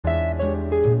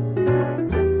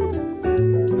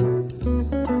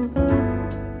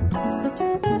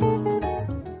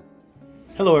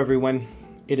Hello everyone,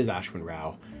 it is Ashwin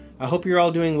Rao. I hope you're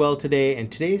all doing well today,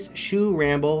 and today's shoe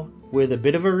ramble with a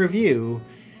bit of a review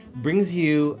brings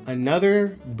you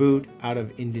another boot out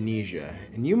of Indonesia.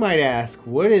 And you might ask,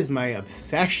 what is my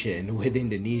obsession with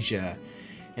Indonesia?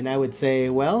 And I would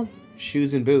say, well,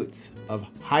 shoes and boots of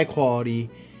high quality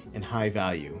and high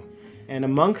value. And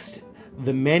amongst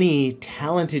the many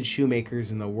talented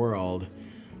shoemakers in the world,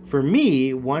 for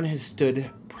me, one has stood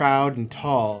proud and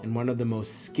tall in one of the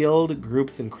most skilled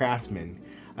groups and craftsmen,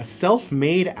 a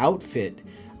self-made outfit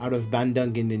out of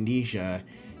Bandung, Indonesia.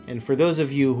 And for those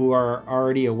of you who are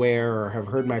already aware or have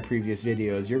heard my previous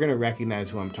videos, you're going to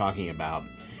recognize who I'm talking about.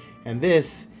 And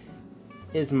this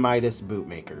is Midas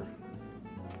Bootmaker.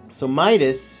 So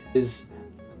Midas is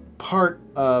part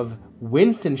of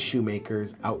Winston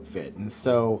Shoemaker's outfit. And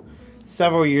so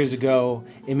several years ago,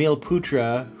 Emil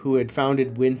Putra, who had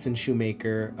founded Winston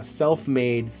Shoemaker, a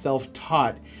self-made,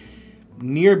 self-taught,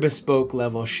 near bespoke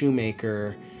level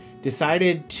shoemaker,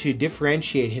 decided to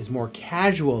differentiate his more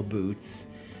casual boots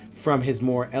from his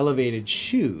more elevated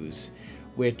shoes,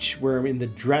 which were in the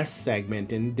dress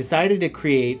segment, and decided to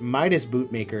create Midas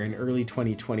Bootmaker in early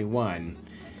 2021.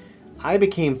 I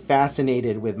became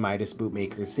fascinated with Midas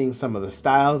Bootmaker, seeing some of the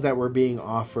styles that were being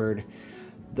offered,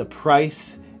 the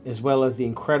price, as well as the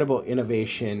incredible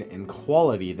innovation and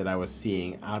quality that I was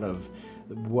seeing out of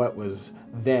what was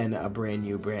then a brand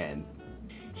new brand.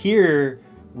 Here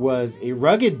was a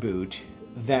rugged boot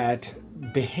that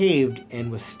behaved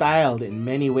and was styled in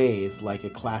many ways like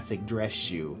a classic dress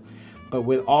shoe, but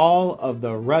with all of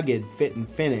the rugged fit and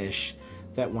finish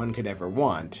that one could ever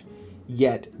want,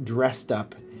 yet dressed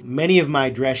up. Many of my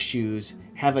dress shoes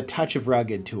have a touch of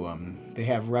rugged to them. They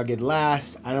have rugged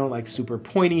last. I don't like super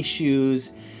pointy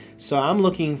shoes, so I'm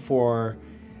looking for,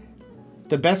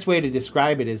 the best way to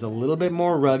describe it is a little bit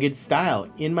more rugged style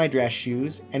in my dress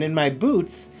shoes. And in my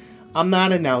boots, I'm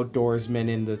not an outdoorsman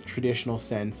in the traditional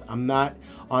sense. I'm not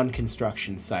on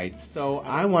construction sites. So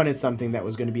I wanted something that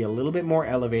was going to be a little bit more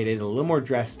elevated, a little more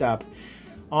dressed up,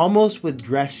 almost with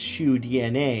dress shoe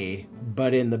DNA,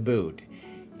 but in the boot.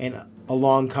 And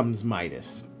along comes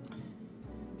Midas.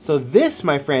 So this,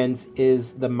 my friends,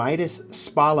 is the Midas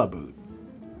Spalla boot.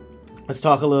 Let's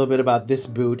talk a little bit about this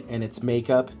boot and its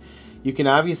makeup. You can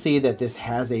obviously see that this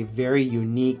has a very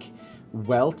unique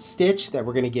welt stitch that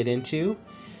we're going to get into.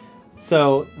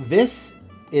 So this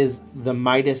is the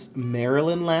Midas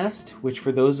Maryland last, which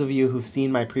for those of you who've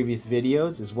seen my previous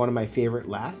videos is one of my favorite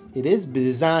lasts. It is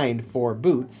designed for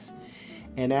boots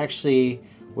and actually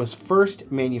was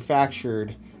first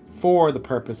manufactured for the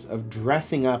purpose of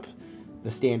dressing up the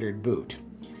standard boot.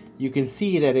 You can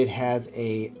see that it has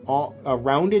a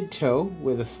rounded toe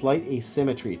with a slight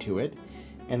asymmetry to it,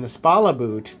 and the Spalla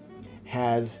boot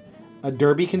has a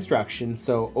derby construction,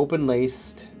 so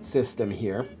open-laced system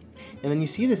here. And then you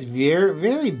see this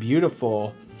very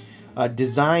beautiful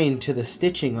design to the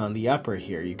stitching on the upper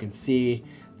here. You can see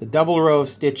the double row of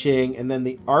stitching and then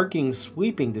the arcing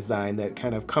sweeping design that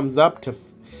kind of comes up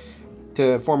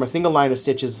to form a single line of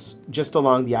stitches just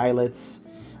along the eyelets,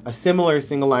 a similar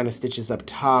single line of stitches up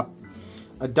top,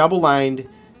 a double-lined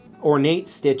ornate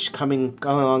stitch coming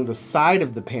along the side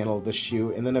of the panel of the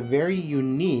shoe, and then a very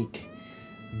unique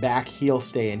back heel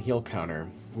stay and heel counter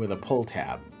with a pull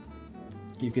tab.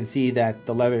 You can see that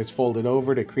the leather is folded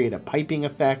over to create a piping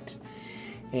effect,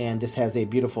 and this has a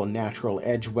beautiful natural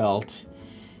edge welt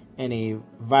and a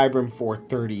Vibram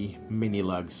 430 mini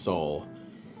lug sole.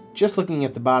 Just looking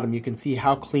at the bottom, you can see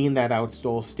how clean that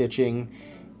outsole stitching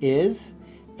is.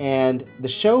 And the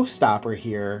showstopper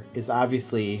here is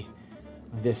obviously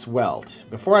this welt.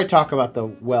 Before I talk about the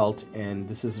welt, and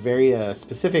this is very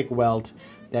specific welt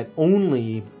that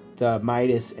only the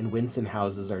Midas and Winston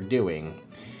houses are doing.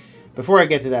 Before I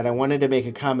get to that, I wanted to make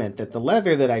a comment that the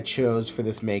leather that I chose for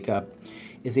this makeup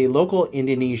is a local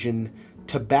Indonesian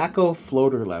tobacco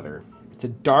floater leather. It's a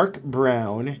dark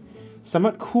brown,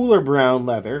 somewhat cooler brown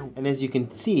leather, and as you can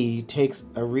see, takes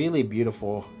a really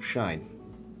beautiful shine.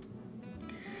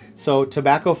 So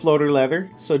tobacco floater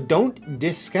leather, so don't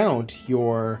discount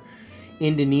your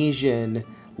Indonesian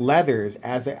leathers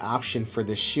as an option for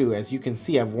this shoe. As you can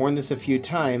see, I've worn this a few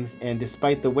times, and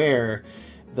despite the wear,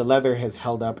 the leather has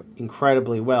held up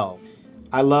incredibly well.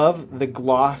 I love the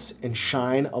gloss and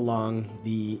shine along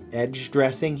the edge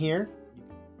dressing here.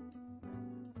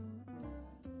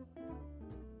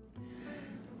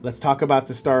 Let's talk about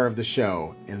the star of the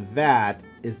show, and that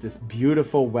is this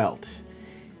beautiful welt.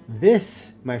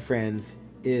 This, my friends,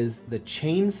 is the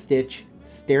chain stitch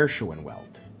Stairschuwen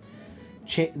welt.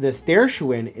 The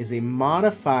Stairschuwen is a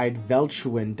modified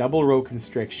Weltschuwen double row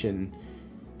construction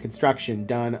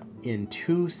done in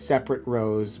 2 separate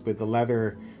rows with the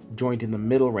leather joint in the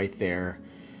middle right there.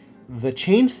 The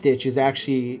chain stitch is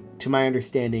actually, to my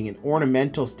understanding, an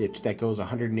ornamental stitch that goes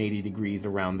 180 degrees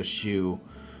around the shoe,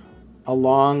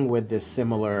 along with this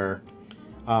similar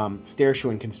stair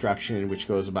shoeing construction, which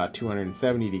goes about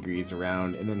 270 degrees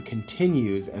around and then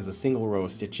continues as a single row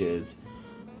of stitches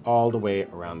all the way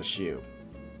around the shoe.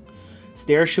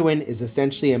 Stair shoeing is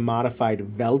essentially a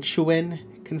modified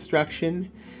Welted construction,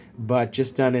 but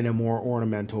just done in a more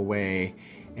ornamental way.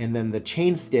 And then the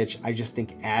chain stitch, I just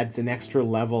think, adds an extra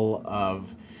level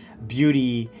of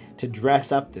beauty to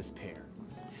dress up this pair.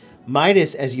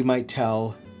 Midas, as you might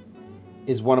tell,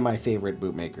 is one of my favorite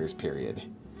bootmakers, period.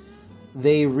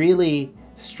 They really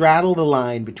straddle the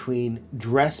line between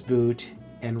dress boot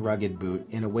and rugged boot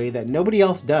in a way that nobody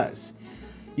else does.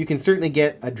 You can certainly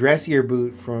get a dressier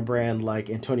boot from a brand like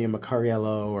Antonio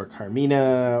Macariello or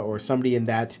Carmina or somebody in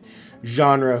that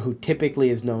genre who typically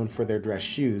is known for their dress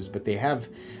shoes, but they have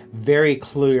very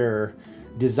clear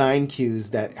design cues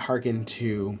that harken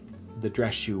to the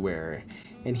dress shoe wearer.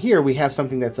 And here we have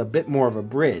something that's a bit more of a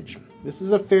bridge. This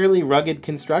is a fairly rugged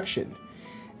construction,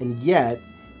 and yet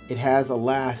it has a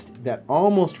last that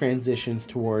almost transitions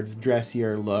towards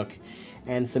dressier look,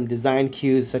 and some design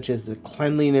cues such as the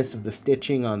cleanliness of the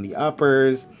stitching on the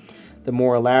uppers, the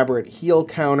more elaborate heel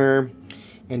counter,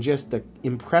 and just the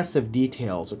impressive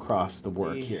details across the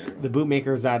work here. The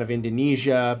bootmakers out of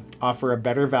Indonesia offer a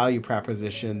better value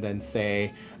proposition than,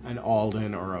 say, an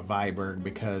Alden or a Viberg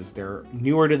because they're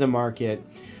newer to the market,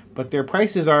 but their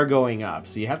prices are going up,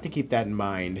 so you have to keep that in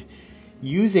mind.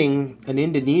 Using an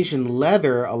Indonesian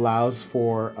leather allows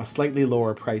for a slightly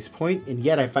lower price point, and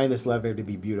yet I find this leather to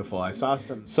be beautiful. I saw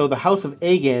some. So the House of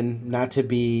Agen, not to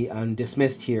be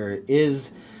dismissed here,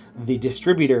 is the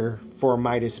distributor for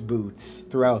Midas boots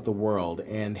throughout the world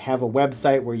and have a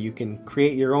website where you can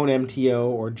create your own MTO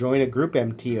or join a group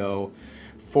MTO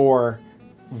for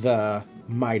the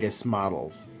Midas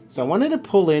models. So I wanted to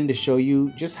pull in to show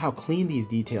you just how clean these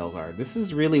details are. This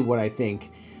is really what I think,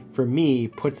 for me,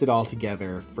 puts it all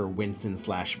together for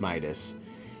Winston/Midas.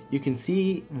 You can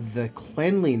see the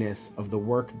cleanliness of the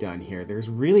work done here. There's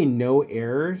really no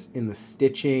errors in the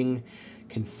stitching,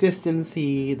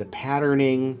 consistency, the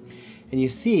patterning, and you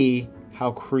see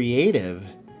how creative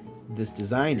this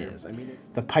design is. I mean,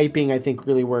 the piping I think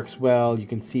really works well. You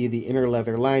can see the inner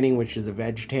leather lining, which is a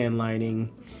veg tan lining,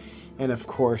 and of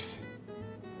course,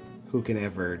 who can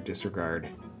ever disregard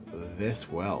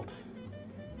this welt?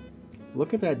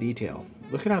 Look at that detail.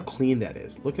 Look at how clean that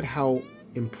is. Look at how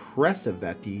impressive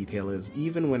that detail is,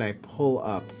 even when I pull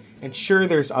up. And sure,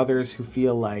 there's others who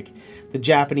feel like the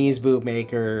Japanese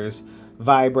bootmakers,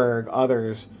 Viberg,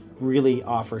 others really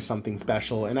offer something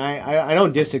special. And I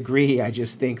don't disagree. I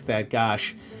just think that,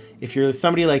 gosh, if you're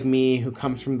somebody like me who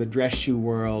comes from the dress shoe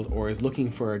world or is looking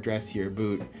for a dressier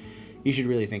boot, you should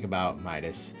really think about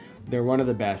Midas. They're one of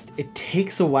the best. It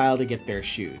takes a while to get their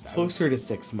shoes, closer to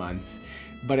 6 months.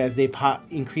 But as they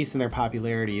increase in their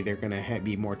popularity, they're going to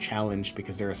be more challenged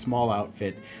because they're a small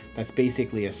outfit that's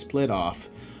basically a split off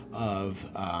of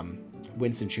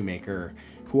Winston Shoemaker,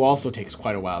 who also takes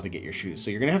quite a while to get your shoes.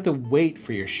 So you're going to have to wait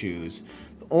for your shoes.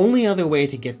 The only other way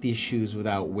to get these shoes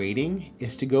without waiting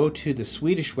is to go to the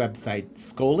Swedish website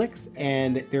Skolix,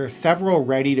 and there are several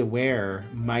ready-to-wear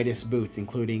Midas boots,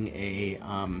 including a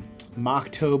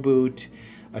mock toe boot,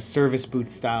 a service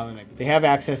boot style, and they have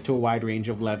access to a wide range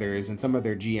of leathers, and some of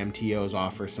their GMTOs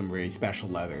offer some really special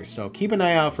leathers. So keep an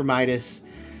eye out for Midas.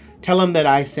 Tell them that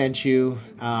I sent you.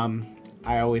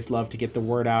 I always love to get the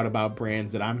word out about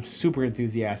brands that I'm super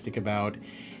enthusiastic about,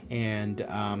 and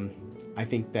I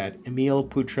think that Emil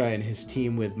Putra and his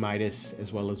team with Midas,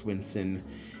 as well as Winston,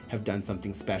 have done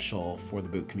something special for the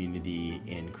boot community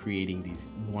in creating these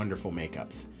wonderful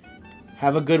makeups.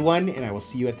 Have a good one, and I will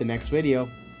see you at the next video.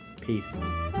 Peace.